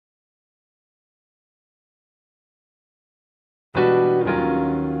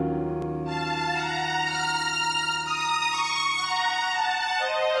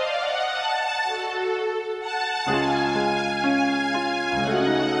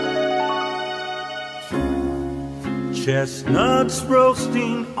Chestnuts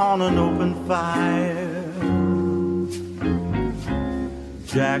roasting on an open fire,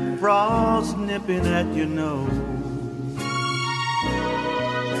 Jack Frost nipping at your nose,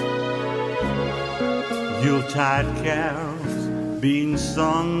 Yuletide carols being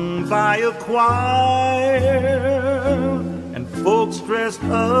sung by a choir, and folks dressed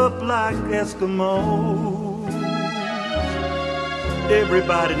up like Eskimos.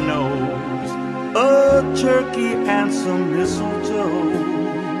 Everybody knows a turkey and some mistletoe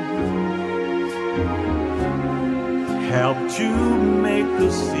help to make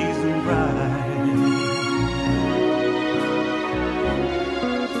the season bright.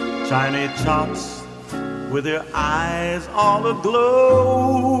 Tiny tots with their eyes all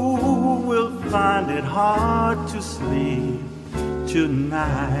aglow will find it hard to sleep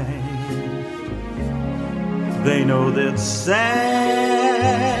tonight. They know that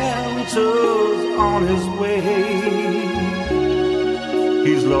Santa's on his way.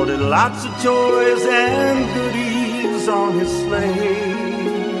 He's loaded lots of toys and goodies on his sleigh,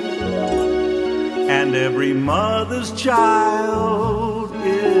 and every mother's child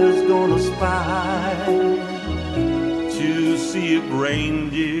is gonna spy to see if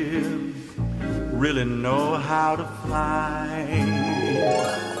reindeer really know how to fly.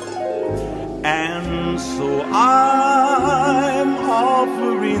 And so I'm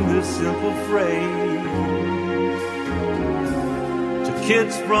offering this simple phrase to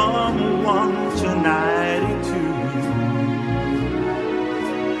kids from 1 to 92.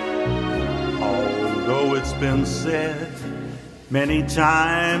 Although it's been said many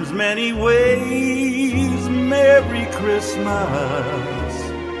times, many ways, Merry Christmas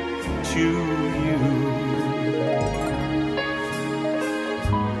to you.